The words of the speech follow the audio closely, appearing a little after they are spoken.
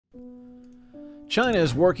China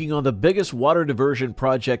is working on the biggest water diversion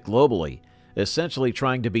project globally, essentially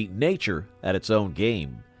trying to beat nature at its own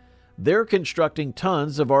game. They're constructing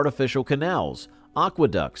tons of artificial canals,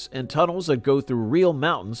 aqueducts, and tunnels that go through real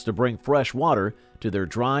mountains to bring fresh water to their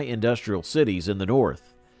dry industrial cities in the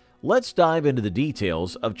north. Let's dive into the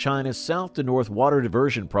details of China's South-to-North Water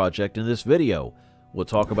Diversion Project in this video. We'll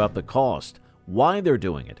talk about the cost, why they're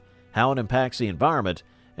doing it, how it impacts the environment,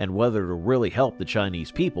 and whether it'll really help the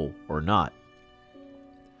Chinese people or not.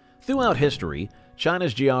 Throughout history,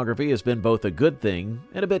 China's geography has been both a good thing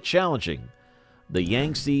and a bit challenging. The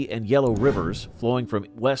Yangtze and Yellow Rivers, flowing from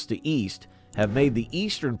west to east, have made the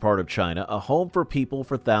eastern part of China a home for people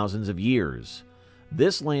for thousands of years.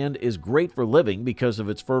 This land is great for living because of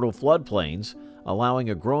its fertile floodplains,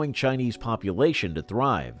 allowing a growing Chinese population to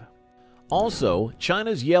thrive. Also,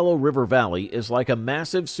 China's Yellow River Valley is like a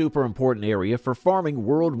massive, super important area for farming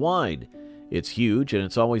worldwide. It's huge and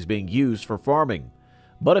it's always being used for farming.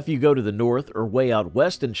 But if you go to the north or way out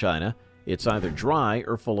west in China, it's either dry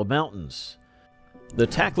or full of mountains. The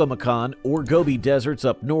Taklamakan or Gobi deserts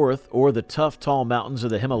up north, or the tough, tall mountains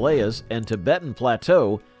of the Himalayas and Tibetan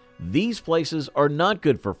Plateau, these places are not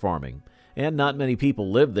good for farming, and not many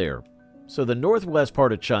people live there. So the northwest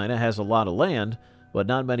part of China has a lot of land, but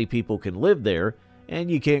not many people can live there,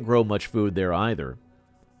 and you can't grow much food there either.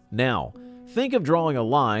 Now, think of drawing a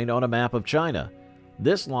line on a map of China.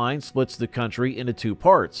 This line splits the country into two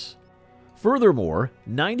parts. Furthermore,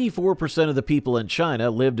 94% of the people in China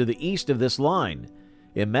live to the east of this line.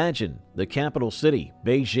 Imagine the capital city,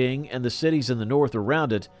 Beijing, and the cities in the north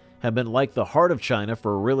around it have been like the heart of China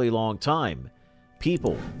for a really long time.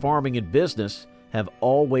 People, farming, and business have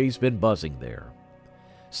always been buzzing there.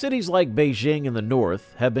 Cities like Beijing in the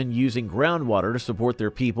north have been using groundwater to support their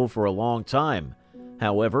people for a long time.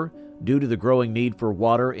 However, due to the growing need for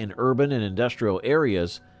water in urban and industrial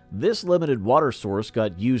areas, this limited water source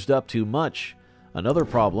got used up too much. Another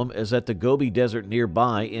problem is that the Gobi Desert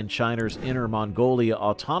nearby in China's Inner Mongolia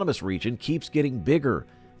Autonomous Region keeps getting bigger,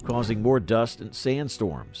 causing more dust and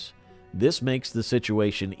sandstorms. This makes the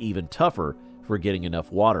situation even tougher for getting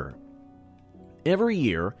enough water. Every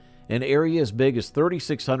year, an area as big as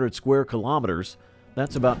 3,600 square kilometers,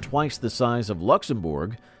 that's about twice the size of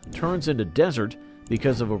Luxembourg, turns into desert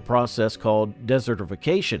because of a process called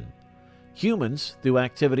desertification. Humans, through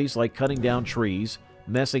activities like cutting down trees,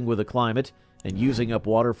 messing with the climate, and using up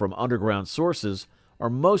water from underground sources, are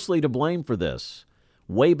mostly to blame for this.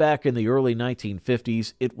 Way back in the early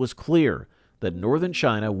 1950s, it was clear that northern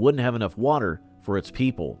China wouldn't have enough water for its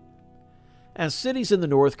people. As cities in the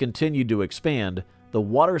north continued to expand, the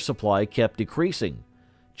water supply kept decreasing.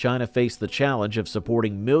 China faced the challenge of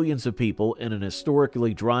supporting millions of people in an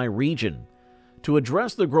historically dry region. To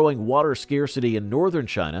address the growing water scarcity in northern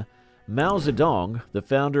China, Mao Zedong, the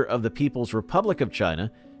founder of the People's Republic of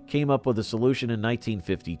China, came up with a solution in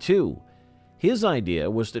 1952. His idea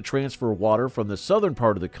was to transfer water from the southern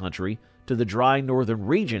part of the country to the dry northern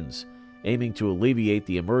regions, aiming to alleviate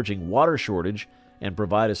the emerging water shortage and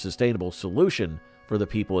provide a sustainable solution for the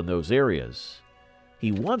people in those areas.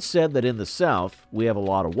 He once said that in the south we have a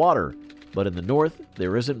lot of water, but in the north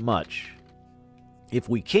there isn't much. If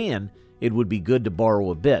we can, it would be good to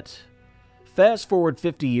borrow a bit. Fast forward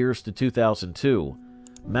 50 years to 2002.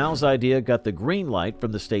 Mao's idea got the green light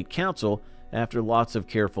from the State Council after lots of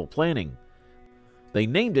careful planning. They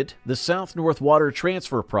named it the South-to-North Water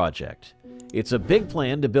Transfer Project. It's a big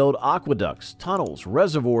plan to build aqueducts, tunnels,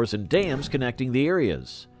 reservoirs, and dams connecting the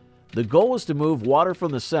areas. The goal is to move water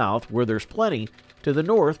from the south, where there's plenty, to the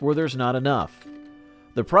north, where there's not enough.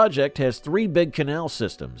 The project has three big canal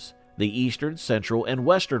systems: the eastern, central, and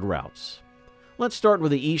western routes. Let's start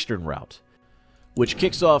with the eastern route, which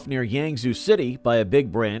kicks off near Yangzhou City by a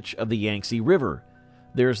big branch of the Yangtze River.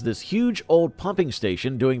 There's this huge old pumping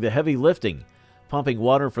station doing the heavy lifting, pumping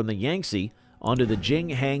water from the Yangtze onto the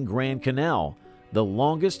Jinghang Grand Canal, the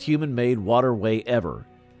longest human-made waterway ever.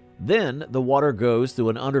 Then the water goes through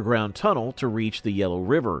an underground tunnel to reach the Yellow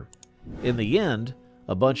River. In the end,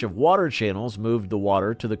 a bunch of water channels moved the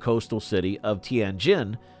water to the coastal city of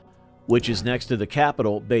Tianjin, which is next to the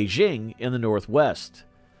capital, Beijing, in the northwest.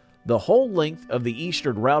 The whole length of the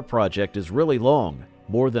Eastern Route project is really long,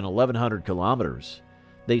 more than 1,100 kilometers.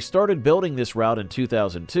 They started building this route in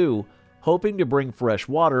 2002, hoping to bring fresh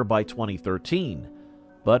water by 2013.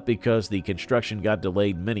 But because the construction got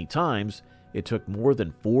delayed many times, it took more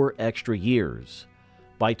than 4 extra years.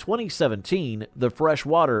 By 2017, the fresh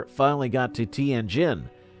water finally got to Tianjin,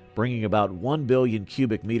 bringing about 1 billion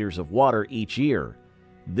cubic meters of water each year.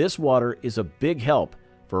 This water is a big help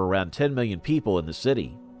for around 10 million people in the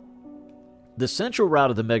city. The central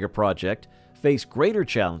route of the mega project faced greater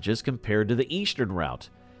challenges compared to the eastern route,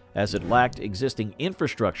 as it lacked existing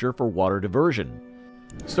infrastructure for water diversion.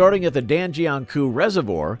 Starting at the Danjiangkou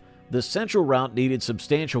Reservoir, the central route needed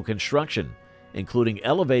substantial construction, including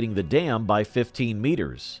elevating the dam by 15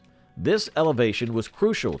 meters. This elevation was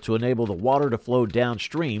crucial to enable the water to flow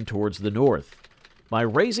downstream towards the north. By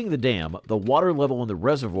raising the dam, the water level in the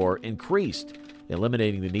reservoir increased,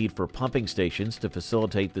 eliminating the need for pumping stations to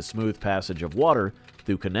facilitate the smooth passage of water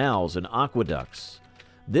through canals and aqueducts.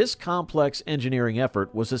 This complex engineering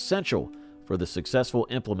effort was essential for the successful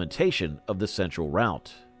implementation of the central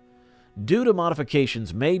route. Due to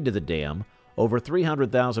modifications made to the dam, over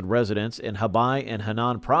 300,000 residents in Hebei and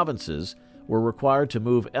Henan provinces were required to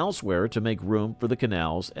move elsewhere to make room for the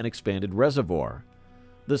canals and expanded reservoir.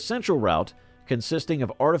 The central route, consisting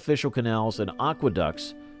of artificial canals and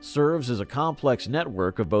aqueducts, serves as a complex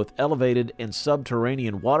network of both elevated and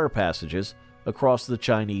subterranean water passages across the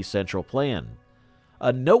Chinese Central Plain.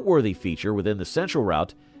 A noteworthy feature within the central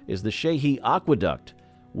route is the Shehe Aqueduct,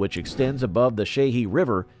 which extends above the Shehe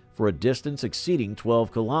River for a distance exceeding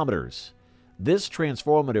 12 kilometers. This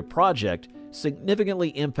transformative project significantly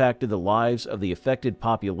impacted the lives of the affected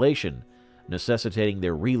population, necessitating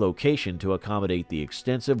their relocation to accommodate the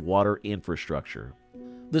extensive water infrastructure.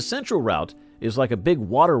 The central route is like a big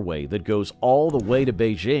waterway that goes all the way to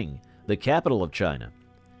Beijing, the capital of China.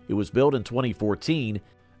 It was built in 2014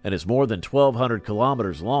 and is more than 1,200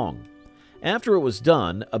 kilometers long. After it was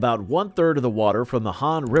done, about one-third of the water from the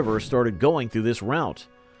Han River started going through this route.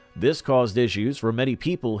 This caused issues for many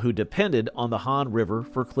people who depended on the Han River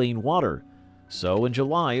for clean water. So in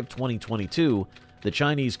July of 2022, the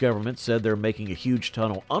Chinese government said they're making a huge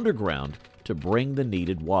tunnel underground to bring the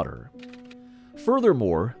needed water.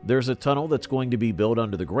 Furthermore, there's a tunnel that's going to be built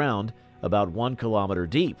under the ground about 1 kilometer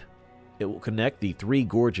deep. It will connect the Three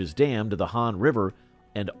Gorges Dam to the Han River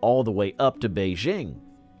and all the way up to Beijing.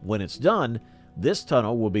 When it's done, this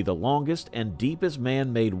tunnel will be the longest and deepest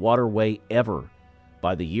man-made waterway ever.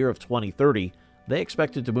 By the year of 2030, they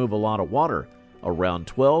expected to move a lot of water, around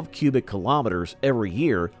 12 cubic kilometers every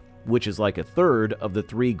year, which is like a third of the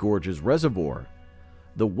Three Gorges Reservoir.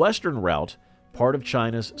 The western route, part of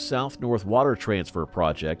China's South-to-North Water Transfer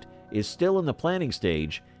Project, is still in the planning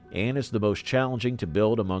stage and is the most challenging to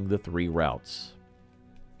build among the three routes.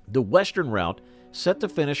 The western route, set to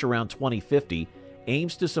finish around 2050,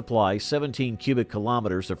 aims to supply 17 cubic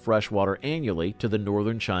kilometers of fresh water annually to the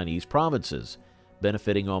northern Chinese provinces,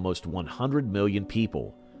 benefiting almost 100 million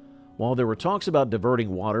people. While there were talks about diverting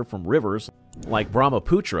water from rivers like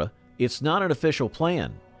Brahmaputra, it's not an official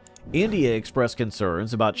plan. India expressed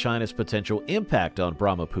concerns about China's potential impact on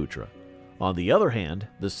Brahmaputra. On the other hand,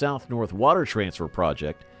 the South-North Water Transfer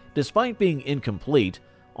Project, despite being incomplete,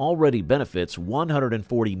 already benefits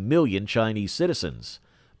 140 million Chinese citizens,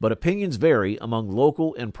 but opinions vary among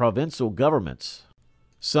local and provincial governments.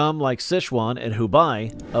 Some, like Sichuan and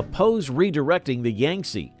Hubei, oppose redirecting the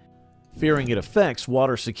Yangtze, fearing it affects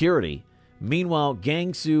water security. Meanwhile,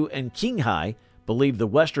 Gansu and Qinghai believe the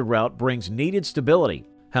western route brings needed stability.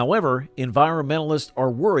 However, environmentalists are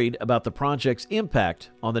worried about the project's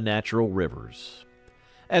impact on the natural rivers.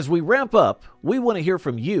 As we wrap up, we want to hear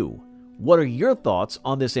from you. What are your thoughts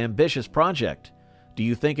on this ambitious project? Do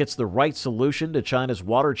you think it's the right solution to China's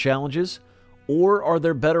water challenges? Or are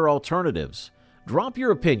there better alternatives? Drop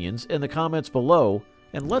your opinions in the comments below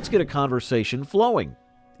and let's get a conversation flowing.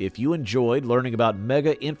 If you enjoyed learning about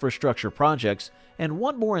mega infrastructure projects and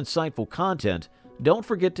want more insightful content, don't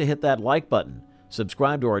forget to hit that like button,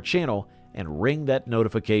 subscribe to our channel, and ring that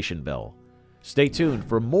notification bell. Stay tuned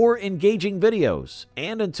for more engaging videos,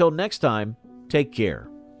 and until next time, take care.